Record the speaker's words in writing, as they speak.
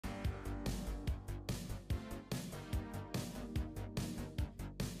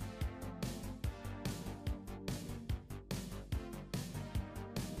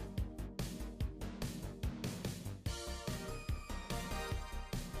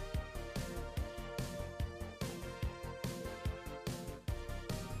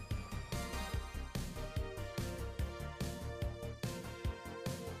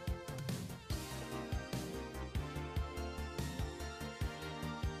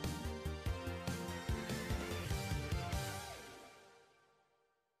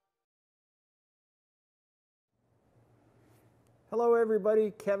Hello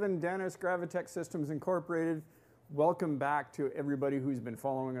everybody, Kevin Dennis, Gravitec Systems Incorporated. Welcome back to everybody who's been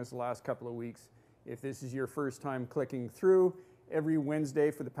following us the last couple of weeks. If this is your first time clicking through, every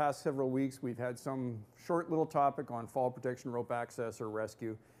Wednesday for the past several weeks we've had some short little topic on fall protection, rope access, or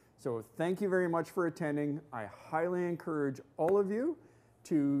rescue. So thank you very much for attending. I highly encourage all of you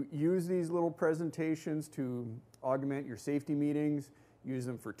to use these little presentations to augment your safety meetings, use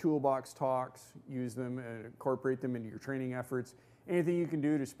them for toolbox talks, use them and incorporate them into your training efforts. Anything you can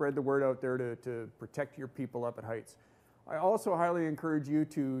do to spread the word out there to protect your people up at heights. I also highly encourage you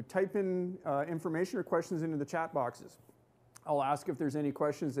to type in information or questions into the chat boxes. I'll ask if there's any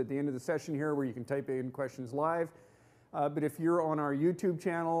questions at the end of the session here where you can type in questions live. But if you're on our YouTube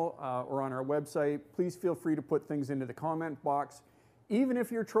channel or on our website, please feel free to put things into the comment box. Even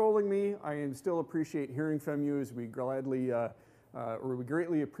if you're trolling me, I still appreciate hearing from you as we gladly we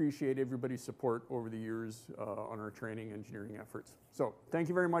greatly appreciate everybody's support over the years on our training engineering efforts. So thank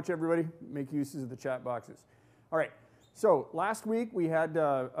you very much, everybody. Make use of the chat boxes. All right, so last week we had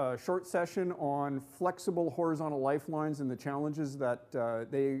a short session on flexible horizontal lifelines and the challenges that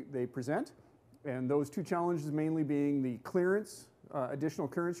they present. And those two challenges mainly being the clearance, additional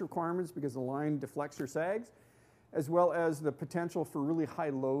clearance requirements because the line deflects or sags, as well as the potential for really high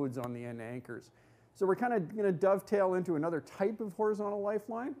loads on the end anchors. So we're kind of going to dovetail into another type of horizontal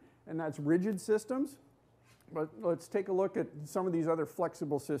lifeline, and that's rigid systems. But let's take a look at some of these other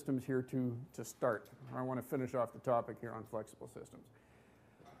flexible systems here to start. I want to finish off the topic here on flexible systems.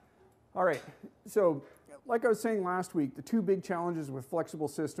 All right, so like I was saying last week, the two big challenges with flexible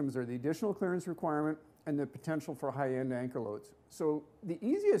systems are the additional clearance requirement and the potential for high-end anchor loads. So the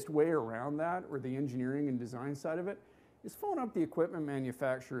easiest way around that, or the engineering and design side of it, is phone up the equipment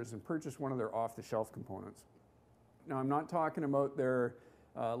manufacturers and purchase one of their off-the-shelf components. Now, I'm not talking about their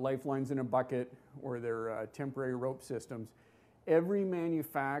lifelines in a bucket or their temporary rope systems. Every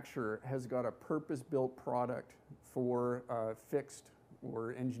manufacturer has got a purpose-built product for fixed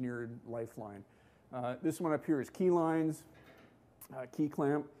or engineered lifeline. This one up here is key lines, key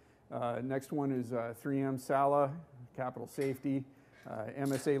clamp. Next one is 3M Sala, Capital Safety,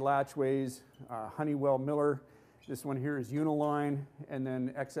 MSA Latchways, Honeywell Miller. This one here is Uniline, and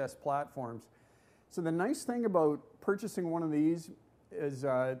then XS Platforms. So the nice thing about purchasing one of these is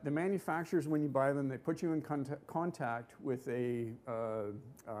the manufacturers, when you buy them, they put you in contact with a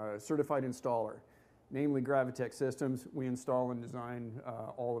certified installer, namely Gravitec Systems. We install and design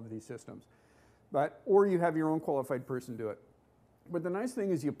all of these systems. Or you have your own qualified person do it. But the nice thing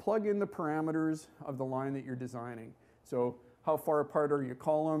is you plug in the parameters of the line that you're designing. So how far apart are your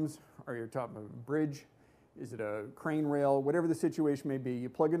columns? Are you top of a bridge? Is it a crane rail? Whatever the situation may be, you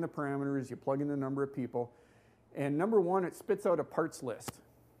plug in the parameters, you plug in the number of people, and number one, it spits out a parts list.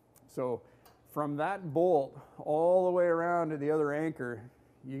 So from that bolt all the way around to the other anchor,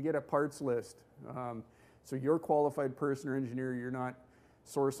 you get a parts list. So you're a qualified person or engineer, you're not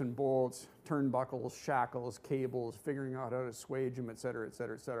sourcing bolts, turnbuckles, shackles, cables, figuring out how to swage them, et cetera, et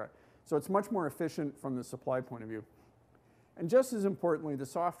cetera, et cetera. So it's much more efficient from the supply point of view. And just as importantly, the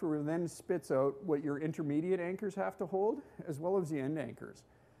software then spits out what your intermediate anchors have to hold, as well as the end anchors.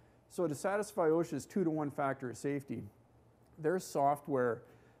 So to satisfy OSHA's 2-to-1 factor of safety, their software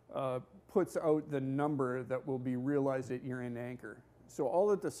puts out the number that will be realized at your end anchor. So all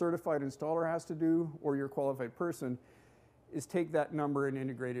that the certified installer has to do, or your qualified person, is take that number and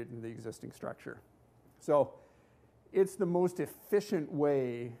integrate it into the existing structure. So it's the most efficient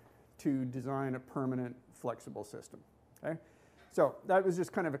way to design a permanent flexible system. Okay? So that was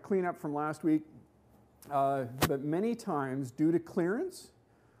just kind of a cleanup from last week. But many times, due to clearance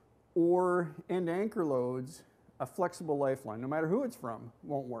or end anchor loads, a flexible lifeline, no matter who it's from,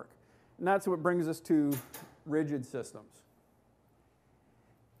 won't work. And that's what brings us to rigid systems.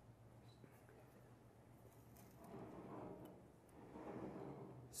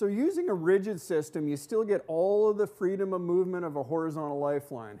 So using a rigid system, you still get all of the freedom of movement of a horizontal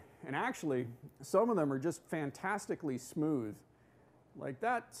lifeline. And actually, some of them are just fantastically smooth. Like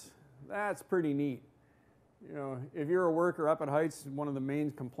that's pretty neat. You know, if you're a worker up at heights, one of the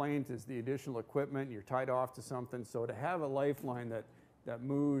main complaints is the additional equipment, you're tied off to something. So to have a lifeline that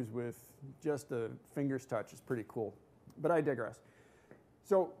moves with just a finger's touch is pretty cool. But I digress.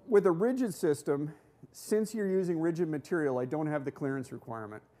 So with a rigid system, since you're using rigid material, I don't have the clearance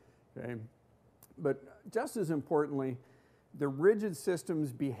requirement. Okay? But just as importantly, the rigid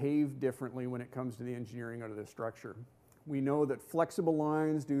systems behave differently when it comes to the engineering out of the structure. We know that flexible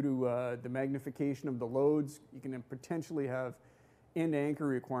lines, due to the magnification of the loads, you can potentially have end anchor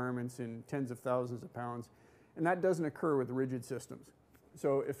requirements in tens of thousands of pounds, and that doesn't occur with rigid systems.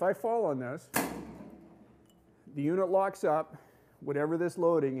 So if I fall on this, the unit locks up, whatever this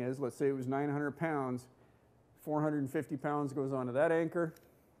loading is, let's say it was 900 pounds, 450 pounds goes onto that anchor,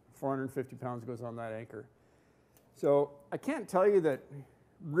 450 pounds goes on that anchor. So I can't tell you that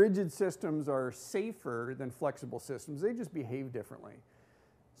rigid systems are safer than flexible systems. They just behave differently.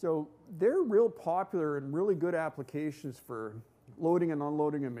 So they're real popular and really good applications for loading and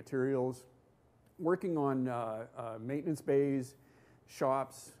unloading of materials, working on maintenance bays,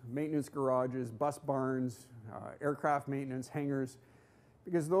 shops, maintenance garages, bus barns, aircraft maintenance, hangars,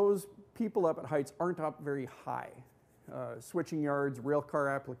 because those people up at heights aren't up very high. Switching yards, rail car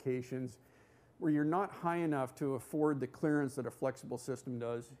applications, where you're not high enough to afford the clearance that a flexible system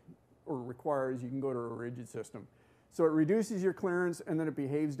does or requires, you can go to a rigid system. So it reduces your clearance and then it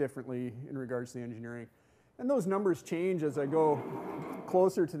behaves differently in regards to the engineering. And those numbers change as I go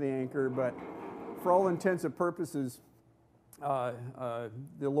closer to the anchor, but for all intents and purposes, the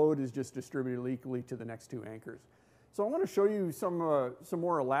load is just distributed equally to the next two anchors. So I want to show you some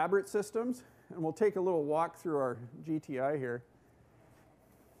more elaborate systems, and we'll take a little walk through our GTI here.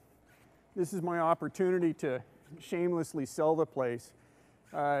 This is my opportunity to shamelessly sell the place.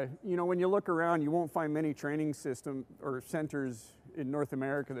 You know, when you look around, you won't find many training system or centers in North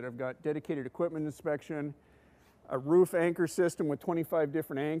America that have got dedicated equipment inspection, a roof anchor system with 25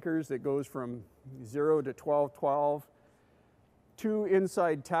 different anchors that goes from 0 to 1212, 2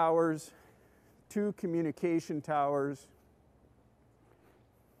 inside towers, 2 communication towers,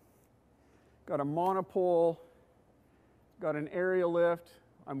 got a monopole, got an aerial lift.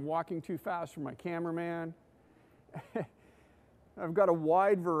 I'm walking too fast for my cameraman. I've got a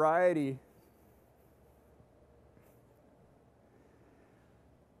wide variety.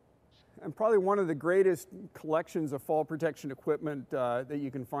 And probably one of the greatest collections of fall protection equipment that you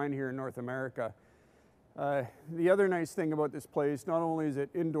can find here in North America. The other nice thing about this place, not only is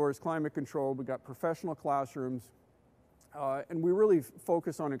it indoors climate controlled, we've got professional classrooms, and we really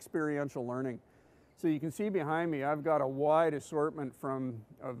focus on experiential learning. So you can see behind me, I've got a wide assortment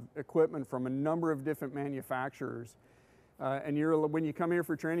of equipment from a number of different manufacturers. And when you come here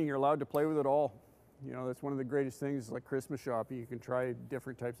for training, you're allowed to play with it all. You know, that's one of the greatest things, like Christmas shopping. You can try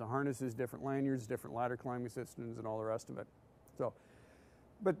different types of harnesses, different lanyards, different ladder climbing systems, and all the rest of it. So,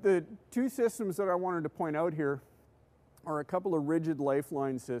 but the 2 systems that I wanted to point out here are a couple of rigid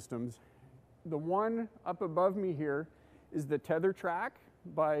lifeline systems. The one up above me here is the Tether Track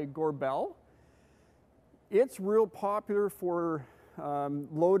by Gorbel. It's real popular for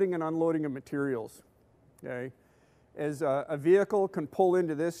loading and unloading of materials, okay? As a vehicle can pull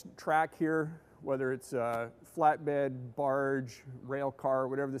into this track here, whether it's a flatbed, barge, rail car,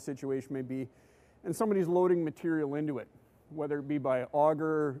 whatever the situation may be, and somebody's loading material into it, whether it be by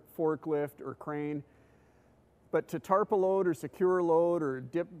auger, forklift, or crane. But to tarp a load or secure a load or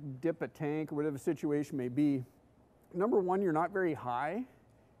dip a tank or whatever the situation may be, number one, you're not very high,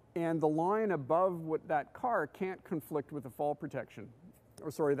 and the line above that car can't conflict with the fall protection.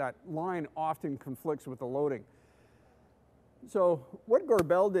 Or sorry, that line often conflicts with the loading. So what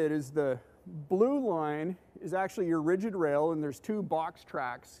Gorbel did is the blue line is actually your rigid rail, and there's 2 box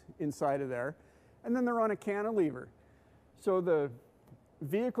tracks inside of there, and then they're on a cantilever. So the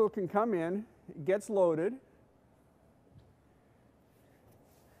vehicle can come in, it gets loaded,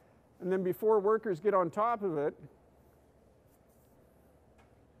 and then before workers get on top of it,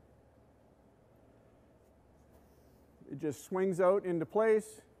 it just swings out into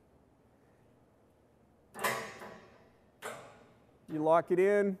place. You lock it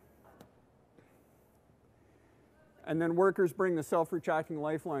in, and then workers bring the self-retracting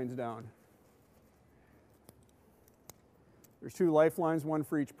lifelines down. There's 2 lifelines, 1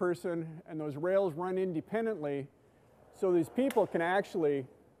 for each person, and those rails run independently, so these people can actually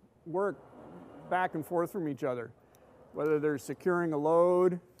work back and forth from each other, whether they're securing a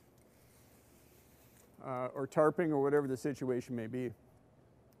load or tarping or whatever the situation may be.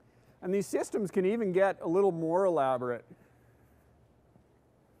 And these systems can even get a little more elaborate.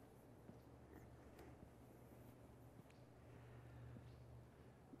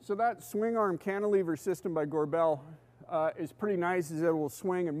 So that swing arm cantilever system by Gorbel is pretty nice, as it will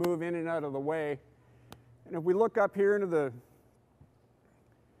swing and move in and out of the way. And if we look up here into the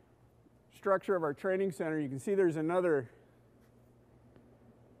structure of our training center, you can see there's another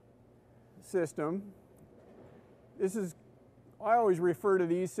system. This is, I always refer to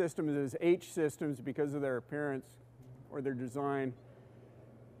these systems as H systems because of their appearance or their design.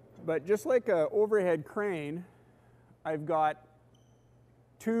 But just like an overhead crane, I've got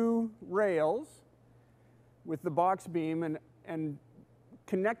 2 rails with the box beam, and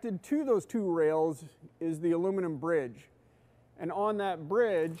connected to those 2 rails is the aluminum bridge. And on that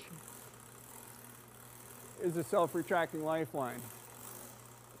bridge is a self-retracting lifeline,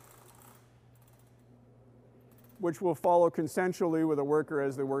 which will follow consensually with a worker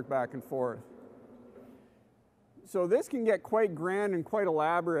as they work back and forth. So this can get quite grand and quite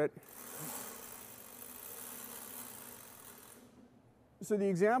elaborate. So the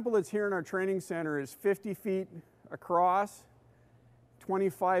example that's here in our training center is 50 feet across,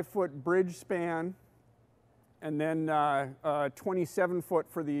 25-foot bridge span, and then 27 foot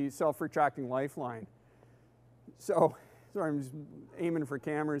for the self-retracting lifeline. So, sorry, I'm just aiming for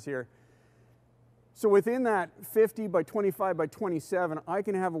cameras here. So within that 50 by 25 by 27, I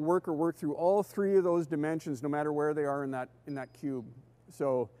can have a worker work through all three of those dimensions no matter where they are in that cube.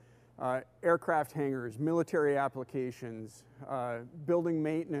 So aircraft hangars, military applications, building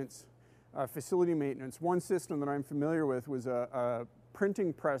maintenance, facility maintenance. One system that I'm familiar with was a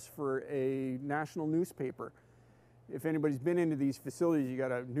printing press for a national newspaper. If anybody's been into these facilities, you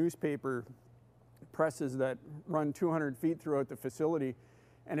got a newspaper presses that run 200 feet throughout the facility.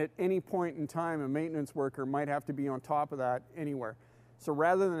 And at any point in time, a maintenance worker might have to be on top of that anywhere. So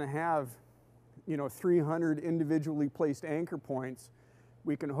rather than have, 300 individually placed anchor points,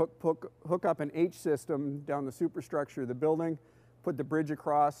 we can hook up an H system down the superstructure of the building, put the bridge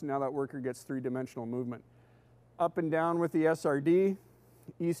across, and now that worker gets three-dimensional movement. Up and down with the SRD,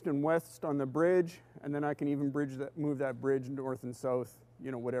 east and west on the bridge, and then I can even move that bridge north and south,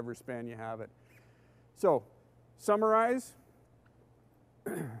 whatever span you have it. So, summarize.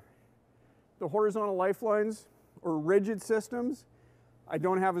 The horizontal lifelines or rigid systems, I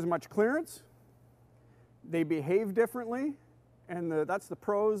don't have as much clearance. They behave differently, and that's the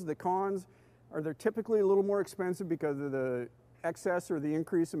pros. The cons are they're typically a little more expensive because of the excess or the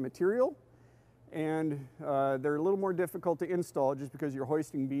increase in material, and they're a little more difficult to install just because you're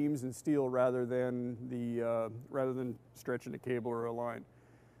hoisting beams and steel rather than stretching a cable or a line.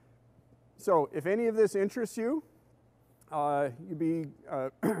 So if any of this interests you,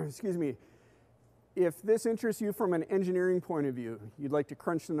 excuse me, if this interests you from an engineering point of view, you'd like to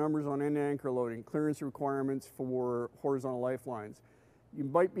crunch the numbers on end anchor loading, clearance requirements for horizontal lifelines, you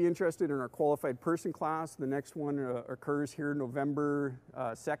might be interested in our qualified person class. The next one occurs here November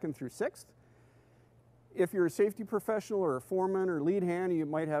 2nd through 6th. If you're a safety professional or a foreman or lead hand, you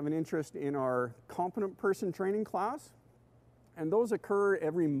might have an interest in our competent person training class. And those occur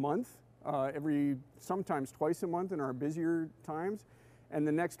every month. Sometimes twice a month in our busier times. And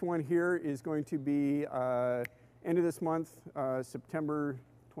the next one here is going to be end of this month, September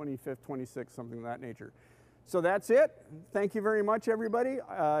 25th, 26th, something of that nature. So that's it. Thank you very much, everybody.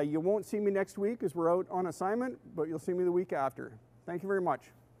 You won't see me next week as we're out on assignment, but you'll see me the week after. Thank you very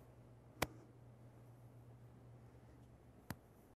much.